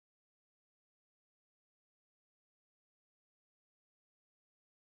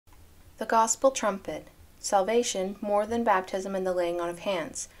The Gospel Trumpet. Salvation more than baptism and the laying on of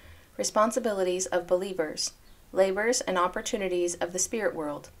hands. Responsibilities of believers. Labors and opportunities of the spirit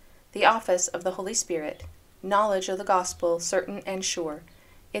world. The office of the Holy Spirit. Knowledge of the gospel certain and sure.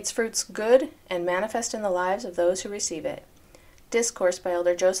 Its fruits good and manifest in the lives of those who receive it. Discourse by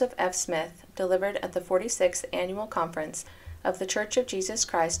Elder Joseph F. Smith, delivered at the 46th Annual Conference of the Church of Jesus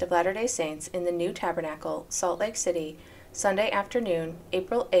Christ of Latter-day Saints in the New Tabernacle, Salt Lake City, Sunday afternoon,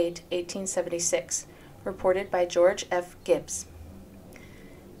 April 8, 1876. Reported by George F. Gibbs.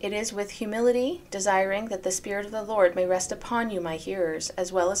 It is with humility, desiring that the Spirit of the Lord may rest upon you, my hearers,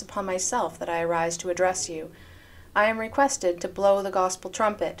 as well as upon myself, that I arise to address you. I am requested to blow the gospel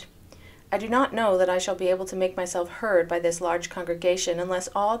trumpet. I do not know that I shall be able to make myself heard by this large congregation unless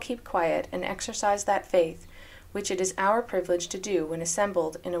all keep quiet and exercise that faith which it is our privilege to do when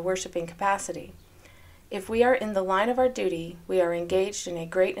assembled in a worshiping capacity. If we are in the line of our duty, we are engaged in a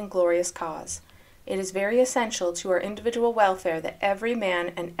great and glorious cause. It is very essential to our individual welfare that every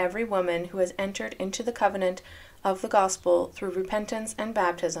man and every woman who has entered into the covenant of the gospel through repentance and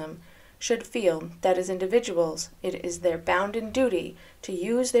baptism should feel that as individuals it is their bounden duty to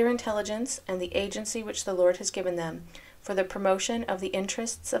use their intelligence and the agency which the Lord has given them for the promotion of the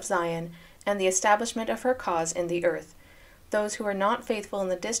interests of Zion and the establishment of her cause in the earth. Those who are not faithful in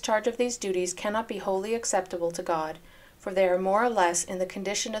the discharge of these duties cannot be wholly acceptable to God, for they are more or less in the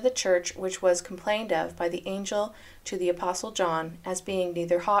condition of the church which was complained of by the angel to the Apostle John as being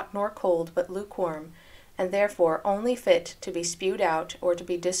neither hot nor cold but lukewarm, and therefore only fit to be spewed out or to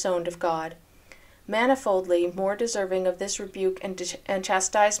be disowned of God. Manifoldly more deserving of this rebuke and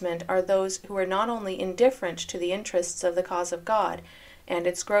chastisement are those who are not only indifferent to the interests of the cause of God and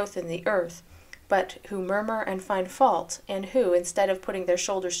its growth in the earth, but who murmur and find fault, and who, instead of putting their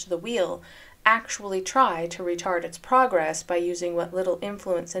shoulders to the wheel, actually try to retard its progress by using what little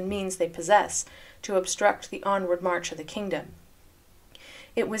influence and means they possess to obstruct the onward march of the kingdom.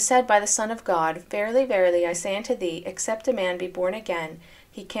 It was said by the Son of God, Verily, verily, I say unto thee, except a man be born again,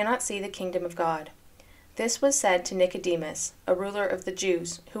 he cannot see the kingdom of God. This was said to Nicodemus, a ruler of the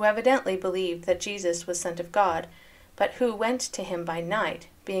Jews, who evidently believed that Jesus was sent of God, but who went to him by night,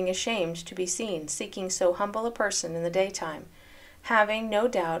 being ashamed to be seen seeking so humble a person in the daytime, having, no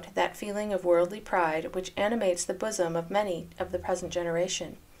doubt, that feeling of worldly pride which animates the bosom of many of the present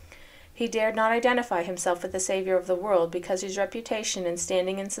generation. He dared not identify himself with the Savior of the world because his reputation and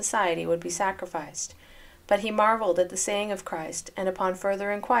standing in society would be sacrificed. But he marveled at the saying of Christ, and upon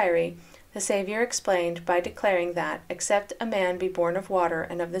further inquiry, the Savior explained by declaring that, except a man be born of water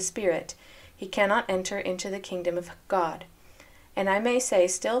and of the Spirit, he cannot enter into the kingdom of God. And I may say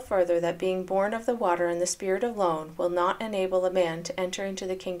still further that being born of the water and the Spirit alone will not enable a man to enter into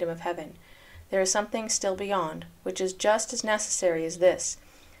the kingdom of heaven. There is something still beyond, which is just as necessary as this,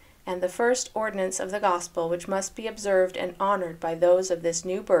 and the first ordinance of the gospel which must be observed and honored by those of this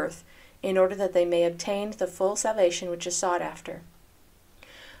new birth, in order that they may obtain the full salvation which is sought after.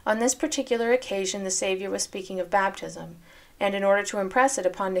 On this particular occasion the Savior was speaking of baptism, and in order to impress it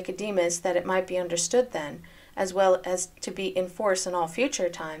upon Nicodemus that it might be understood then, as well as to be in force in all future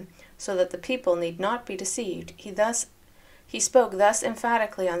time, so that the people need not be deceived, he spoke thus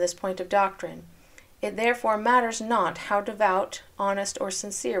emphatically on this point of doctrine. It therefore matters not how devout, honest, or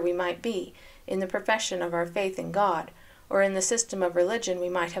sincere we might be in the profession of our faith in God, or in the system of religion we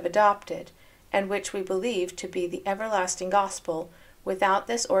might have adopted, and which we believe to be the everlasting gospel, without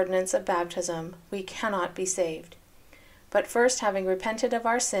this ordinance of baptism we cannot be saved. But first having repented of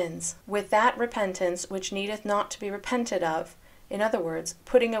our sins, with that repentance which needeth not to be repented of, in other words,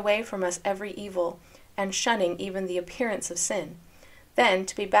 putting away from us every evil, and shunning even the appearance of sin, then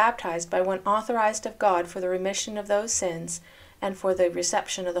to be baptized by one authorized of God for the remission of those sins, and for the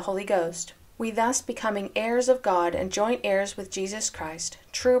reception of the Holy Ghost, we thus becoming heirs of God and joint heirs with Jesus Christ,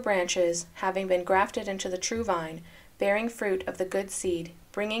 true branches, having been grafted into the true vine, bearing fruit of the good seed,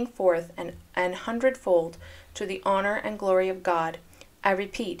 bringing forth an hundredfold to the honor and glory of God. I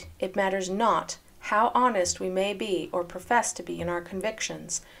repeat, it matters not how honest we may be or profess to be in our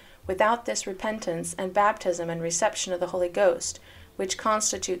convictions. Without this repentance and baptism and reception of the Holy Ghost, which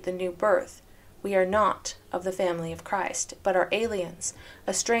constitute the new birth, we are not of the family of Christ, but are aliens,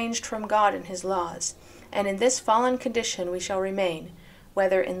 estranged from God and his laws, and in this fallen condition we shall remain,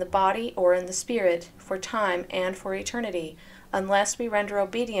 whether in the body or in the spirit, for time and for eternity, unless we render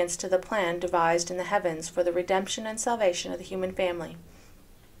obedience to the plan devised in the heavens for the redemption and salvation of the human family.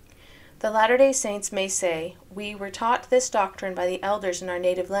 The Latter-day Saints may say, we were taught this doctrine by the elders in our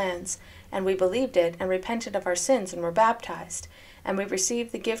native lands, and we believed it and repented of our sins and were baptized, and we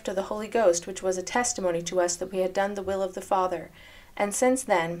received the gift of the Holy Ghost, which was a testimony to us that we had done the will of the Father, And since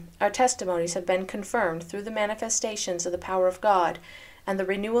then, our testimonies have been confirmed through the manifestations of the power of God and the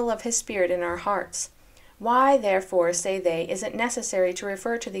renewal of his Spirit in our hearts. Why, therefore, say they, is it necessary to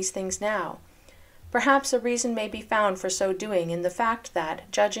refer to these things now? Perhaps a reason may be found for so doing in the fact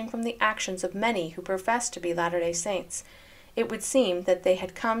that, judging from the actions of many who profess to be Latter-day Saints, it would seem that they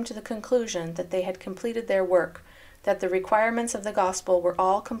had come to the conclusion that they had completed their work, that the requirements of the gospel were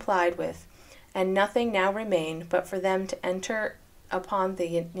all complied with, and nothing now remained but for them to enter upon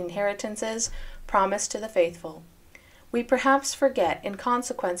the inheritances promised to the faithful. We perhaps forget, in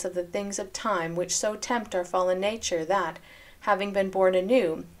consequence of the things of time which so tempt our fallen nature, that, having been born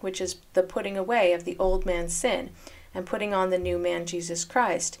anew, which is the putting away of the old man's sin, and putting on the new man Jesus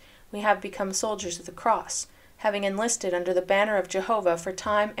Christ, we have become soldiers of the cross, having enlisted under the banner of Jehovah for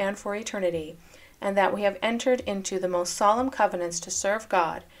time and for eternity, and that we have entered into the most solemn covenants to serve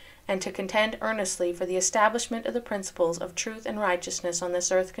God, and to contend earnestly for the establishment of the principles of truth and righteousness on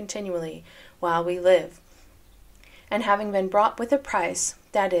this earth continually, while we live. And having been bought with a price,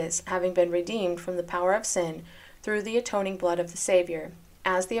 that is, having been redeemed from the power of sin, through the atoning blood of the Savior,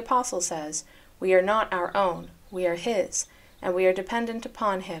 as the Apostle says, we are not our own, we are his, and we are dependent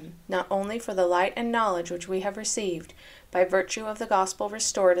upon him, not only for the light and knowledge which we have received, by virtue of the gospel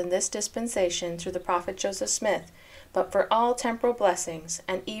restored in this dispensation through the prophet Joseph Smith, but for all temporal blessings,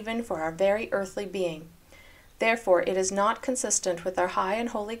 and even for our very earthly being. Therefore it is not consistent with our high and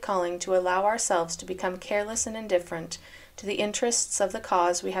holy calling to allow ourselves to become careless and indifferent to the interests of the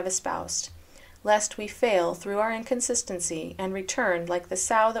cause we have espoused, lest we fail through our inconsistency, and return like the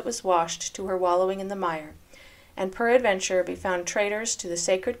sow that was washed to her wallowing in the mire, and peradventure be found traitors to the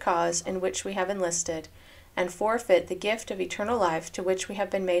sacred cause in which we have enlisted, and forfeit the gift of eternal life to which we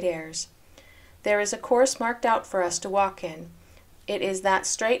have been made heirs. There is a course marked out for us to walk in. It is that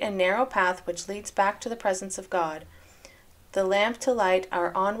straight and narrow path which leads back to the presence of God. The lamp to light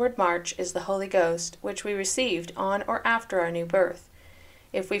our onward march is the Holy Ghost, which we received on or after our new birth.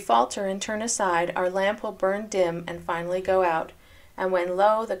 If we falter and turn aside, our lamp will burn dim and finally go out, and when,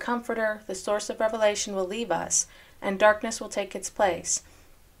 lo, the Comforter, the source of revelation, will leave us, and darkness will take its place,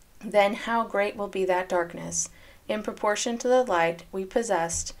 then how great will be that darkness! In proportion to the light we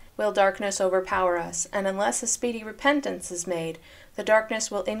possessed, will darkness overpower us, and unless a speedy repentance is made, the darkness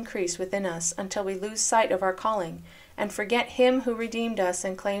will increase within us until we lose sight of our calling, and forget him who redeemed us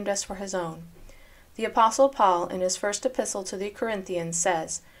and claimed us for his own. The Apostle Paul, in his first epistle to the Corinthians,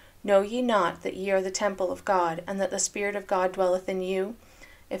 says, Know ye not that ye are the temple of God, and that the Spirit of God dwelleth in you?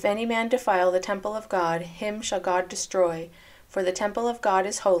 If any man defile the temple of God, him shall God destroy, for the temple of God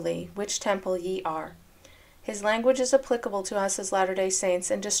is holy, which temple ye are. His language is applicable to us as Latter-day Saints,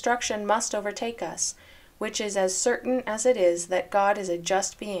 and destruction must overtake us, which is as certain as it is that God is a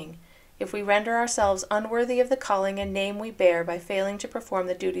just being, if we render ourselves unworthy of the calling and name we bear by failing to perform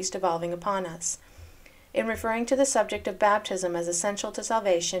the duties devolving upon us. In referring to the subject of baptism as essential to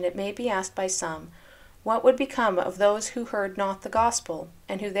salvation, it may be asked by some, what would become of those who heard not the gospel,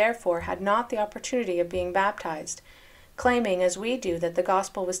 and who therefore had not the opportunity of being baptized, claiming as we do that the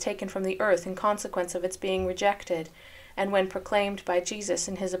gospel was taken from the earth in consequence of its being rejected, and when proclaimed by Jesus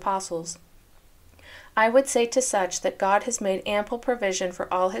and his apostles? I would say to such that God has made ample provision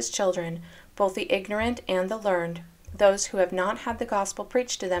for all his children, both the ignorant and the learned. Those who have not had the gospel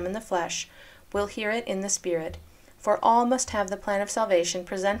preached to them in the flesh will hear it in the Spirit, for all must have the plan of salvation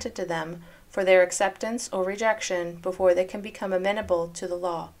presented to them for their acceptance or rejection before they can become amenable to the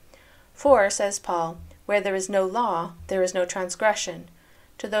law. For, says Paul, where there is no law, there is no transgression.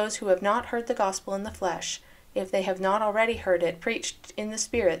 To those who have not heard the gospel in the flesh, if they have not already heard it preached in the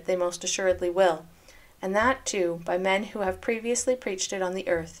Spirit, they most assuredly will, and that, too, by men who have previously preached it on the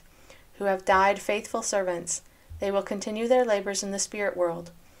earth, who have died faithful servants. They will continue their labors in the spirit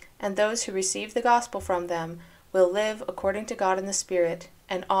world, and those who receive the gospel from them will live according to God in the Spirit,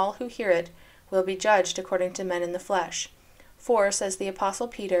 and all who hear it will be judged according to men in the flesh. For, says the Apostle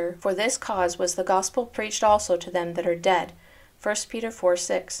Peter, for this cause was the gospel preached also to them that are dead. 1 Peter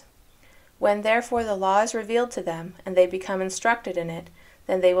 4:6. When therefore the law is revealed to them, and they become instructed in it,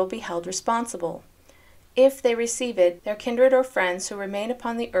 then they will be held responsible. If they receive it, their kindred or friends who remain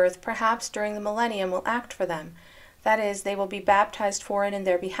upon the earth perhaps during the millennium will act for them. That is, they will be baptized for and in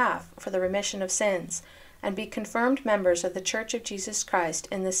their behalf, for the remission of sins, and be confirmed members of the Church of Jesus Christ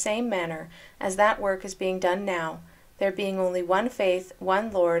in the same manner as that work is being done now, there being only one faith,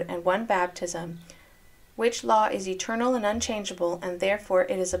 one Lord, and one baptism, which law is eternal and unchangeable, and therefore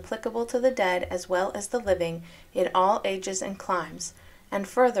it is applicable to the dead as well as the living, in all ages and climes. And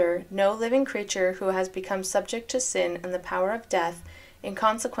further, no living creature who has become subject to sin and the power of death, in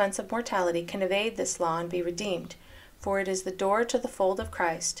consequence of mortality, can evade this law and be redeemed. for it is the door to the fold of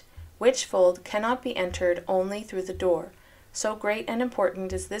Christ, which fold cannot be entered only through the door. So great and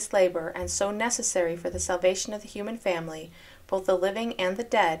important is this labor, and so necessary for the salvation of the human family, both the living and the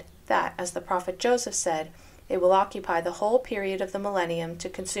dead, that, as the prophet Joseph said, it will occupy the whole period of the millennium to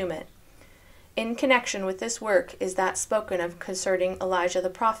consume it. In connection with this work is that spoken of concerning Elijah the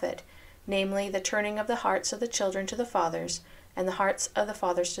prophet, namely the turning of the hearts of the children to the fathers, and the hearts of the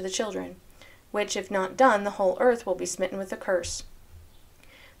fathers to the children, which, if not done, the whole earth will be smitten with a curse.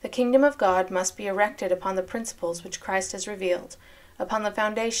 The kingdom of God must be erected upon the principles which Christ has revealed, upon the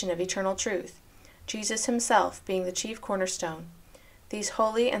foundation of eternal truth, Jesus himself being the chief cornerstone. These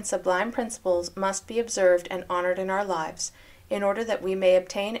holy and sublime principles must be observed and honored in our lives, in order that we may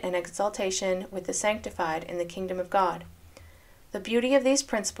obtain an exaltation with the sanctified in the kingdom of God. The beauty of these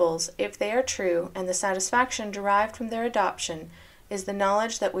principles, if they are true, and the satisfaction derived from their adoption, is the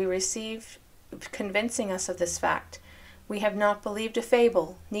knowledge that we receive convincing us of this fact. We have not believed a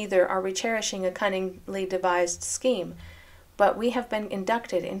fable, neither are we cherishing a cunningly devised scheme, but we have been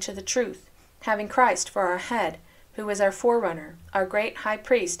inducted into the truth, having Christ for our head, who is our forerunner, our great high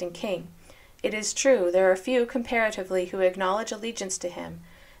priest and king. It is true, there are few comparatively who acknowledge allegiance to him,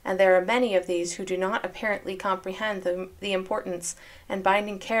 and there are many of these who do not apparently comprehend the importance and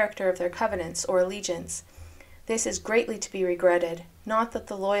binding character of their covenants or allegiance. This is greatly to be regretted, not that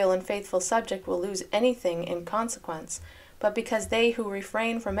the loyal and faithful subject will lose anything in consequence, but because they who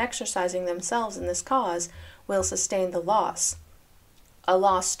refrain from exercising themselves in this cause will sustain the loss. A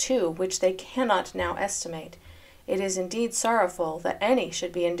loss, too, which they cannot now estimate. It is indeed sorrowful that any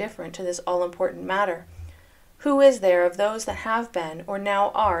should be indifferent to this all-important matter. Who is there of those that have been, or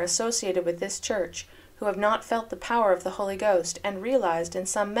now are, associated with this church, who have not felt the power of the Holy Ghost, and realized in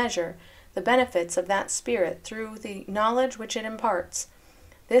some measure the benefits of that Spirit through the knowledge which it imparts?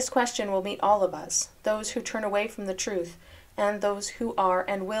 This question will meet all of us, those who turn away from the truth, and those who are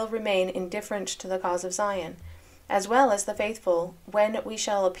and will remain indifferent to the cause of Zion, as well as the faithful, when we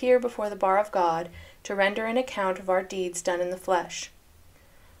shall appear before the bar of God to render an account of our deeds done in the flesh.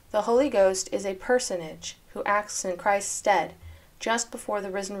 The Holy Ghost is a personage who acts in Christ's stead. Just before the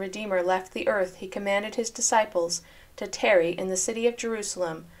risen Redeemer left the earth, he commanded his disciples to tarry in the city of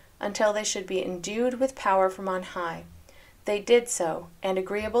Jerusalem until they should be endued with power from on high. They did so, and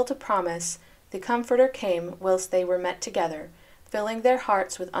agreeable to promise, the Comforter came whilst they were met together, filling their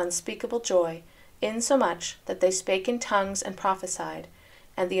hearts with unspeakable joy, insomuch that they spake in tongues and prophesied,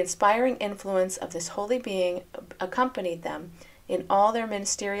 and the inspiring influence of this holy being accompanied them in all their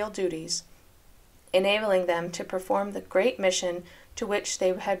ministerial duties, enabling them to perform the great mission to which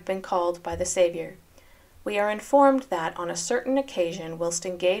they had been called by the Saviour. We are informed that on a certain occasion, whilst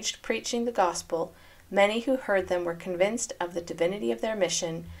engaged preaching the gospel, many who heard them were convinced of the divinity of their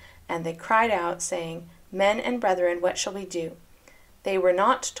mission, and they cried out, saying, Men and brethren, what shall we do? They were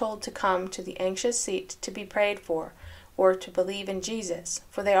not told to come to the anxious seat to be prayed for, or to believe in Jesus,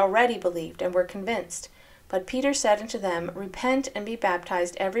 for they already believed and were convinced. But Peter said unto them, Repent and be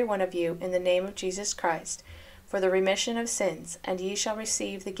baptized every one of you in the name of Jesus Christ, for the remission of sins, and ye shall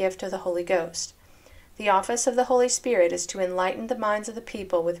receive the gift of the Holy Ghost. The office of the Holy Spirit is to enlighten the minds of the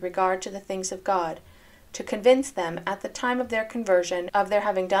people with regard to the things of God, to convince them at the time of their conversion of their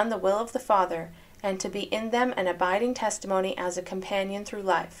having done the will of the Father, and to be in them an abiding testimony as a companion through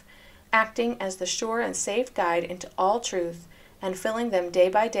life, acting as the sure and safe guide into all truth, and filling them day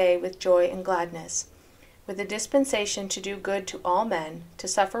by day with joy and gladness, with a dispensation to do good to all men, to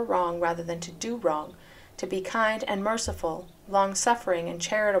suffer wrong rather than to do wrong, to be kind and merciful, long-suffering and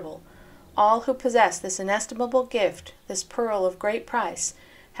charitable. All who possess this inestimable gift, this pearl of great price,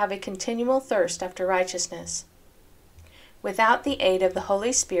 have a continual thirst after righteousness. Without the aid of the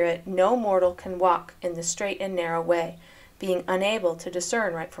Holy Spirit, no mortal can walk in the straight and narrow way, being unable to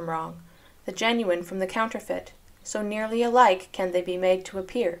discern right from wrong, the genuine from the counterfeit. So nearly alike can they be made to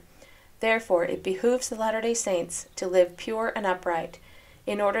appear. Therefore it behooves the Latter-day Saints to live pure and upright,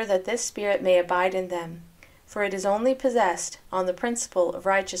 in order that this Spirit may abide in them, for it is only possessed on the principle of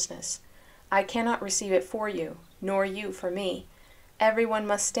righteousness. I cannot receive it for you, nor you for me. Everyone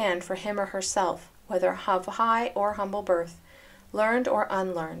must stand for him or herself, whether of high or humble birth, learned or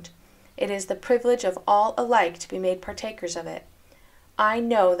unlearned. It is the privilege of all alike to be made partakers of it. I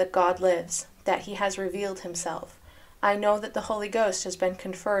know that God lives, that he has revealed himself. I know that the Holy Ghost has been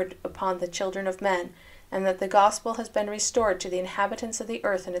conferred upon the children of men, and that the gospel has been restored to the inhabitants of the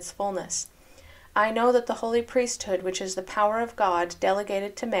earth in its fullness. I know that the holy priesthood, which is the power of God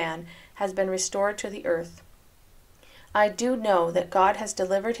delegated to man, has been restored to the earth. I do know that God has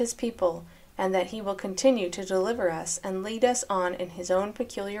delivered his people, and that he will continue to deliver us and lead us on in his own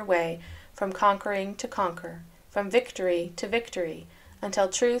peculiar way from conquering to conquer. from victory to victory, until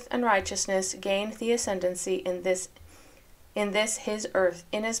truth and righteousness gain the ascendancy in this his earth,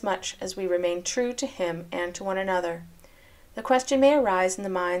 inasmuch as we remain true to him and to one another. The question may arise in the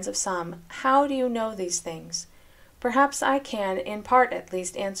minds of some, how do you know these things? Perhaps I can, in part at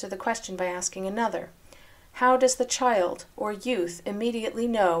least, answer the question by asking another. How does the child or youth immediately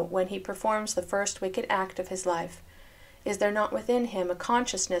know when he performs the first wicked act of his life? Is there not within him a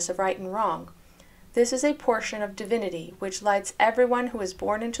consciousness of right and wrong? This is a portion of divinity which lights everyone who is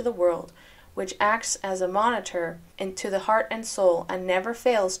born into the world, which acts as a monitor into the heart and soul, and never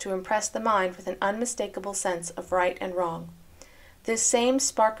fails to impress the mind with an unmistakable sense of right and wrong. This same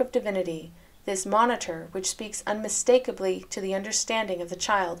spark of divinity, this monitor which speaks unmistakably to the understanding of the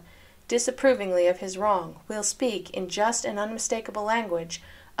child, disapprovingly of his wrong, will speak in just and unmistakable language,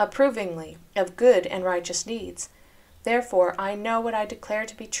 approvingly of good and righteous deeds. Therefore I know what I declare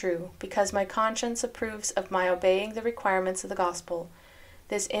to be true, because my conscience approves of my obeying the requirements of the gospel.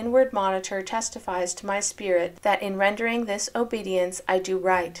 This inward monitor testifies to my spirit that in rendering this obedience I do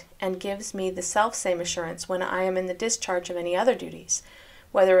right, and gives me the self-same assurance when I am in the discharge of any other duties,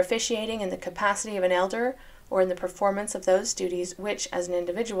 whether officiating in the capacity of an elder, or in the performance of those duties which, as an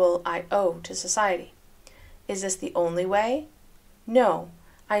individual, I owe to society. Is this the only way? No.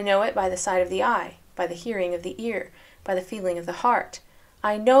 I know it by the sight of the eye, by the hearing of the ear, by the feeling of the heart.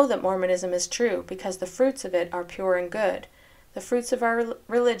 I know that Mormonism is true, because the fruits of it are pure and good. The fruits of our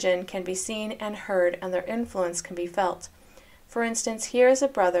religion can be seen and heard, and their influence can be felt. For instance, here is a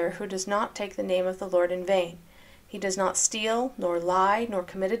brother who does not take the name of the Lord in vain. He does not steal, nor lie, nor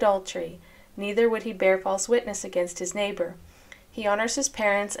commit adultery. Neither would he bear false witness against his neighbor. He honors his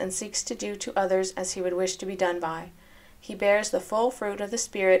parents and seeks to do to others as he would wish to be done by. He bears the full fruit of the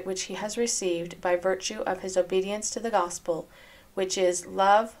Spirit which he has received by virtue of his obedience to the gospel, which is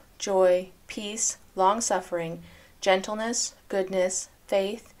love, joy, peace, long-suffering, gentleness, goodness,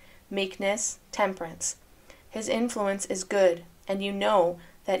 faith, meekness, temperance. His influence is good, and you know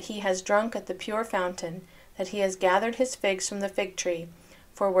that he has drunk at the pure fountain, that he has gathered his figs from the fig tree,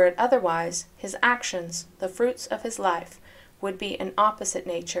 for were it otherwise, his actions, the fruits of his life, would be an opposite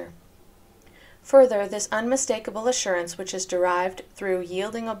nature. Further, this unmistakable assurance which is derived through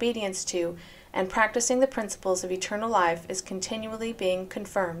yielding obedience to and practicing the principles of eternal life is continually being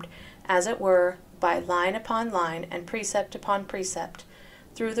confirmed, as it were, by line upon line and precept upon precept,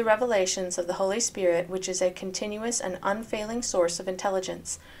 through the revelations of the Holy Spirit, which is a continuous and unfailing source of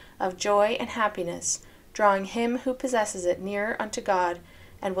intelligence, of joy and happiness, drawing him who possesses it nearer unto God,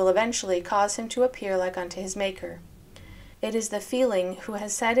 and will eventually cause him to appear like unto his Maker. It is the feeling who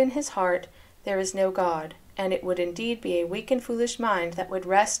has said in his heart, there is no God, and it would indeed be a weak and foolish mind that would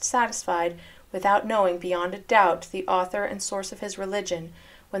rest satisfied without knowing beyond a doubt the author and source of his religion,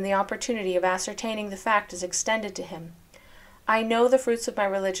 when the opportunity of ascertaining the fact is extended to him. I know the fruits of my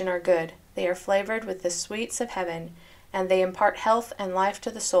religion are good. They are flavored with the sweets of heaven, and they impart health and life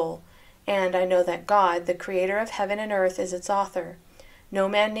to the soul. And I know that God, the Creator of heaven and earth, is its author. No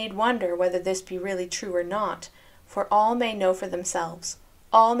man need wonder whether this be really true or not, for all may know for themselves.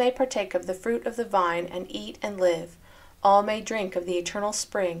 All may partake of the fruit of the vine, and eat and live. All may drink of the eternal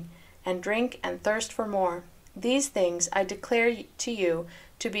spring, and drink and thirst for more. These things I declare to you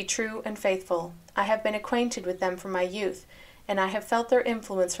to be true and faithful. I have been acquainted with them from my youth, and I have felt their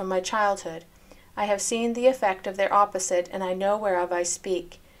influence from my childhood. I have seen the effect of their opposite, and I know whereof I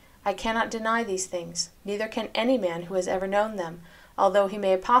speak. I cannot deny these things, neither can any man who has ever known them, although he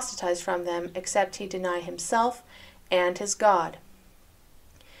may apostatize from them, except he deny himself and his God.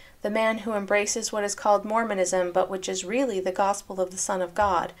 The man who embraces what is called Mormonism, but which is really the gospel of the Son of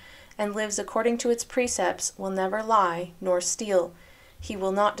God, and lives according to its precepts, will never lie, nor steal. He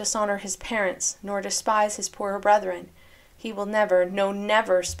will not dishonor his parents, nor despise his poorer brethren. He will never, no,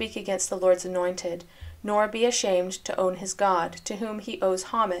 never speak against the Lord's anointed, nor be ashamed to own his God, to whom he owes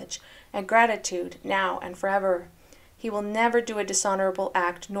homage and gratitude now and forever. He will never do a dishonorable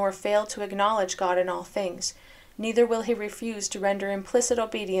act, nor fail to acknowledge God in all things. Neither will he refuse to render implicit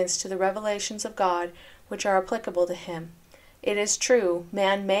obedience to the revelations of God which are applicable to him. It is true,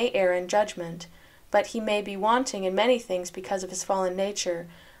 man may err in judgment, but he may be wanting in many things because of his fallen nature,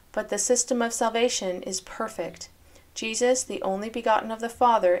 but the system of salvation is perfect. Jesus, the only begotten of the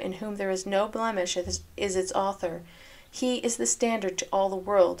Father, in whom there is no blemish, is its author. He is the standard to all the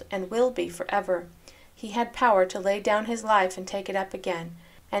world, and will be forever. He had power to lay down his life and take it up again.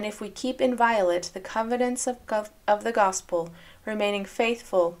 And if we keep inviolate the covenants of the gospel, remaining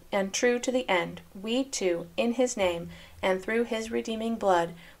faithful and true to the end, we too, in his name and through his redeeming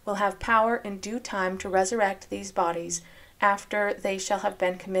blood, will have power in due time to resurrect these bodies after they shall have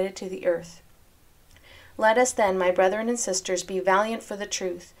been committed to the earth. Let us then, my brethren and sisters, be valiant for the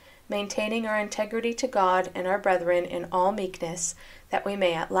truth, maintaining our integrity to God and our brethren in all meekness, that we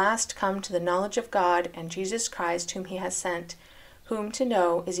may at last come to the knowledge of God and Jesus Christ, whom he has sent, whom to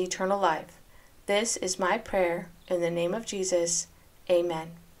know is eternal life. This is my prayer, in the name of Jesus.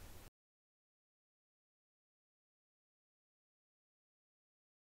 Amen.